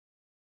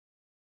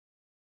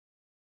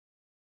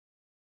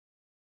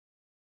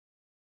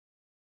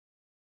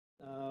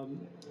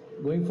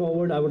Going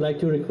forward, I would like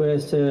to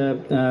request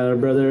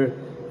Brother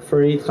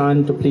Farid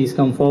Khan to please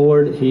come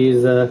forward. He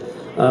is a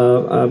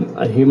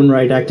human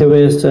rights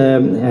activist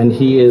and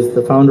he is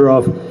the founder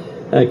of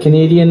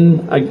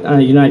Canadian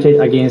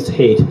United Against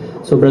Hate.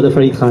 So, Brother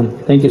Farid Khan,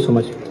 thank you so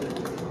much.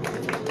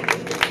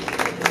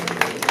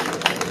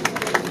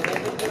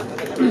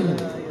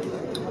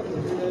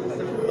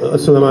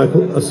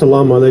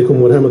 Assalamu alaikum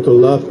wa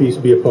rahmatullah, peace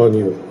be upon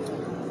you.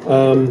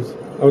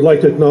 I would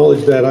like to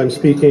acknowledge that I'm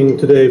speaking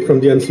today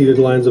from the unceded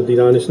lands of the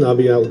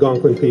Anishinaabe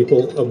Algonquin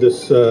people of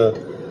this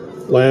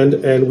land,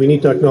 and we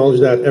need to acknowledge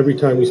that every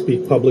time we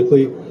speak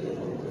publicly.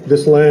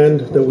 This land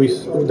that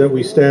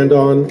we stand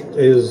on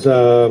is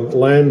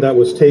land that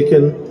was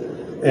taken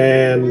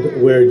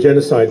and where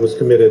genocide was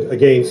committed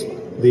against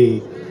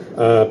the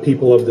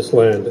people of this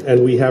land,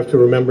 and we have to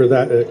remember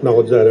that and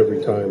acknowledge that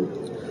every time.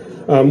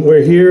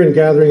 We're here and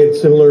gathering at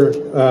similar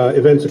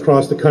events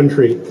across the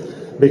country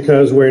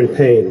because we're in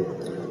pain.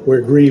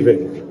 We're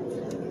grieving.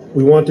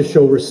 We want to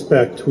show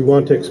respect. We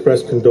want to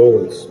express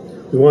condolence.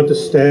 We want to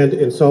stand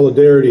in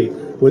solidarity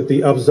with the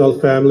Afzaal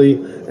family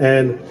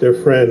and their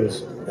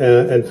friends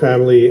and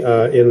family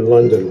in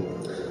London.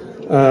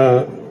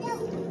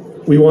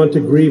 We want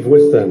to grieve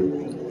with them,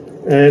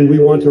 and we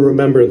want to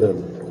remember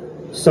them.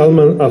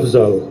 Salman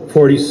Afzaal,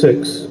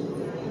 46.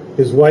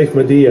 His wife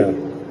Madia,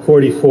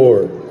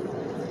 44.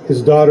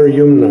 His daughter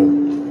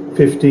Yumna,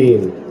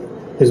 15.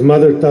 His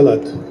mother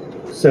Talat,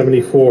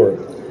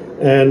 74.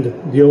 And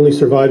the only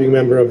surviving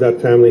member of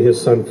that family, his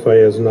son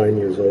Fayez, 9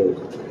 years old.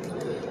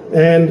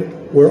 And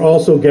we're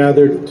also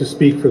gathered to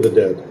speak for the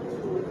dead,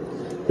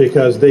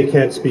 because they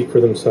can't speak for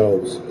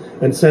themselves,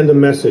 and send a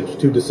message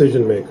to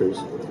decision makers.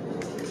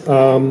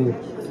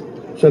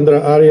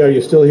 Chandra Arya, are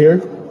you still here?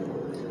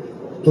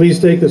 Please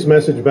take this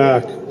message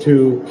back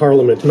to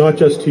Parliament, not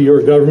just to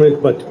your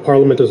government, but to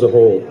Parliament as a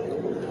whole.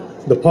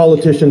 The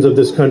politicians of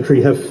this country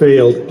have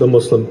failed the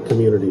Muslim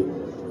community.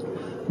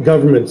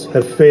 Governments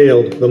have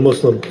failed the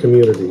Muslim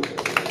community,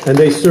 and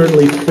they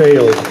certainly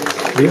failed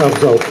the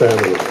Afzaal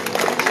family.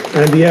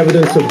 And the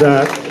evidence of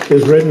that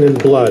is written in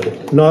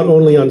blood, not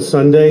only on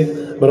Sunday,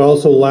 but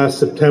also last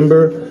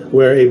September,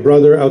 where a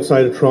brother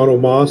outside a Toronto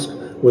mosque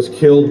was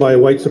killed by a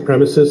white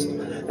supremacist,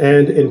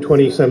 and in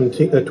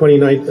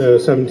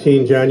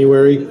 2017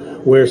 January,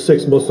 where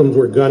 6 Muslims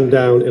were gunned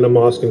down in a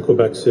mosque in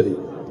Quebec City.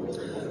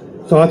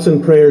 Thoughts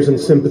and prayers and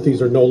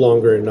sympathies are no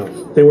longer enough.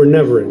 They were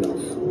never enough.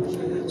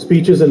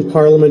 Speeches in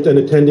Parliament and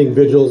attending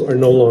vigils are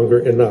no longer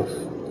enough.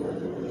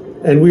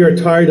 And we are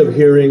tired of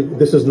hearing,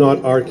 this is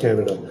not our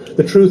Canada.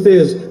 The truth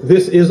is,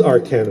 this is our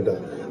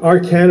Canada. Our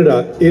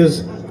Canada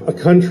is a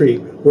country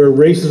where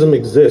racism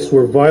exists,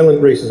 where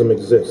violent racism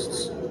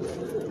exists.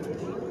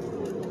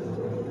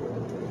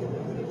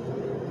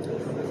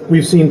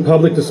 We've seen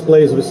public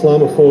displays of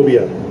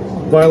Islamophobia,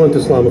 violent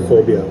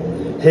Islamophobia,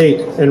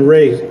 hate and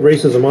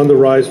racism on the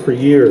rise for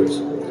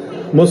years.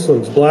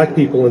 Muslims, black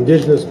people,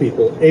 indigenous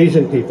people,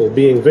 Asian people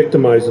being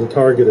victimized and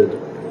targeted.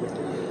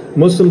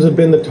 Muslims have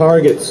been the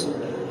targets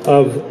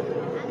of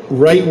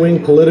right-wing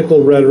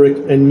political rhetoric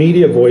and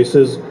media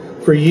voices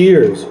for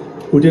years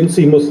who didn't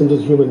see Muslims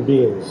as human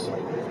beings.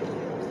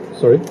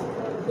 Sorry?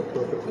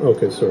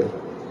 Okay, sorry.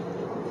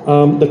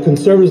 The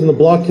Conservatives in the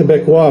Bloc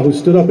Québécois who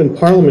stood up in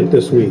Parliament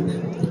this week,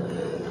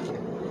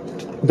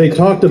 they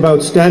talked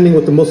about standing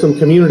with the Muslim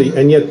community,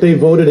 and yet they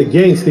voted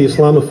against the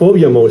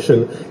Islamophobia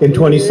motion in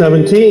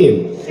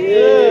 2017.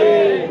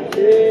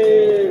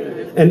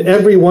 And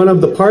every one of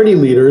the party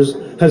leaders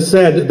has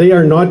said they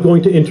are not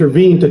going to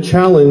intervene to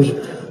challenge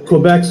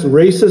Quebec's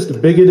racist,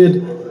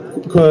 bigoted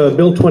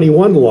Bill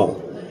 21 law.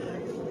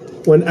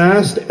 When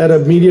asked at a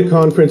media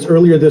conference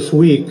earlier this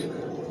week,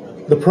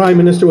 the Prime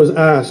Minister was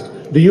asked,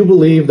 "Do you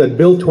believe that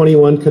Bill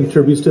 21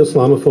 contributes to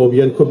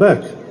Islamophobia in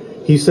Quebec?"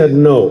 He said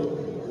no.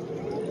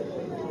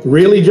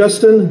 Really,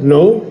 Justin?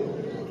 No?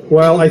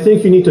 Well, I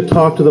think you need to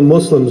talk to the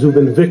Muslims who've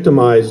been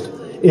victimized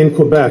in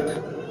Quebec,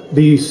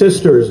 the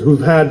sisters who've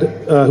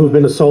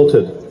been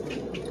assaulted.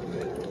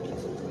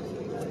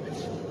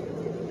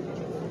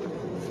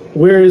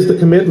 Where is the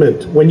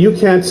commitment? When you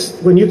can't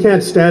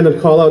stand and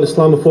call out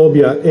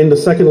Islamophobia in the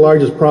second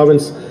largest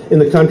province in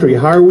the country,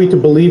 how are we to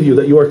believe you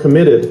that you are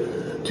committed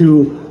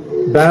to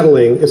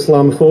battling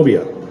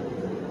Islamophobia?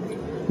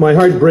 My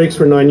heart breaks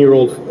for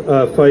 9-year-old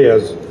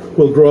Fayez,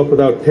 will grow up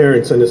without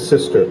parents, and his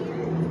sister.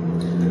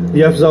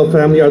 The Afzaal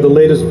family are the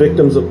latest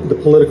victims of the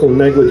political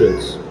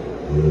negligence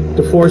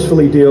to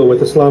forcefully deal with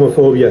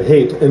Islamophobia,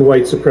 hate, and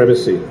white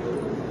supremacy.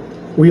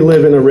 We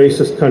live in a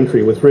racist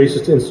country with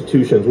racist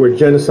institutions where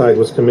genocide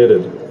was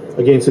committed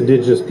against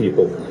Indigenous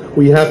people.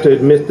 We have to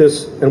admit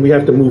this, and we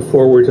have to move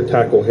forward to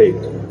tackle hate.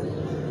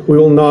 We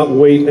will not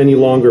wait any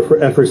longer for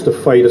efforts to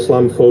fight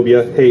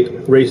Islamophobia,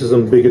 hate,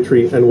 racism,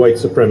 bigotry, and white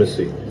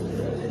supremacy.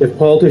 If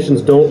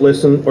politicians don't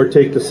listen or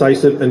take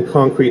decisive and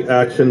concrete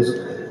actions,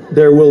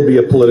 there will be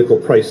a political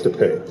price to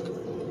pay.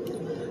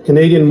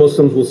 Canadian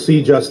Muslims will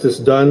see justice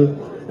done,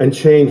 and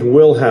change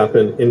will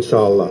happen,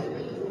 inshallah.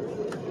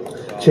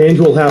 Change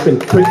will happen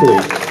quickly.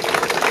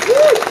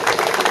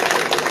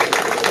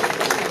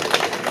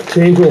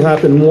 Change will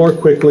happen more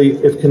quickly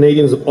if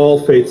Canadians of all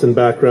faiths and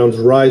backgrounds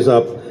rise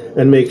up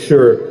and make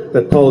sure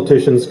that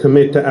politicians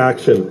commit to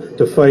action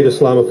to fight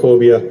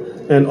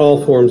Islamophobia and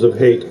all forms of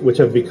hate, which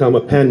have become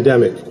a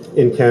pandemic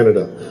in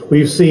Canada.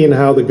 We've seen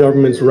how the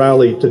governments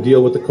rallied to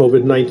deal with the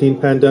COVID-19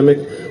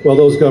 pandemic. Well,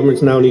 those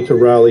governments now need to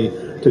rally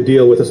to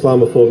deal with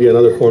Islamophobia and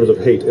other forms of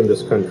hate in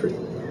this country.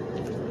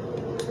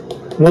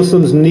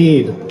 Muslims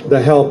need the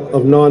help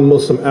of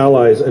non-Muslim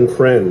allies and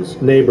friends,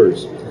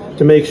 neighbors,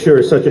 to make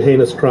sure such a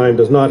heinous crime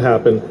does not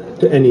happen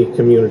to any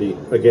community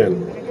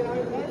again.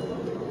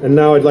 And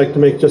now I'd like to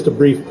make just a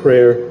brief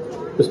prayer.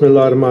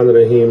 Bismillah ar-Rahman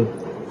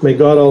ar-Rahim. May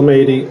God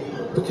Almighty,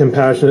 the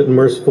compassionate and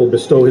merciful,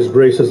 bestow his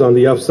graces on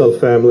the Afzaal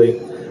family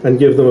and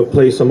give them a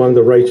place among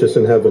the righteous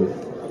in heaven.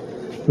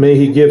 May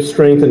he give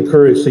strength and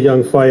courage to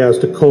young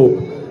Fayaz to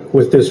cope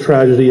with this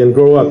tragedy and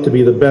grow up to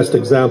be the best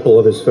example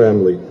of his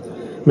family.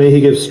 May he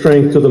give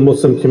strength to the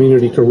Muslim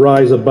community to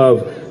rise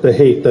above the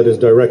hate that is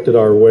directed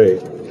our way.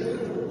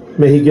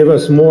 May he give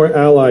us more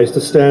allies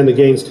to stand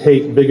against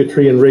hate,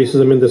 bigotry, and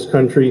racism in this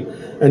country,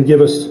 and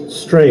give us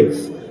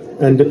strength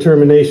and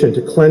determination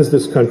to cleanse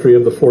this country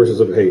of the forces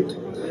of hate.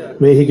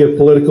 May he give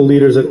political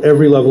leaders at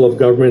every level of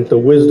government the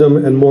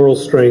wisdom and moral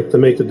strength to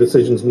make the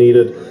decisions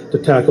needed to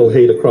tackle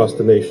hate across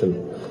the nation.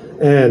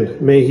 And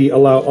may he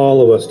allow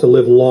all of us to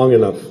live long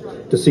enough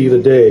to see the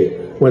day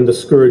when the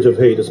scourge of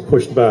hate is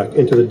pushed back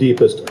into the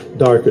deepest,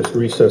 darkest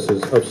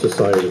recesses of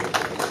society.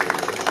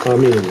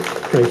 Ameen.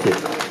 Thank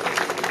you.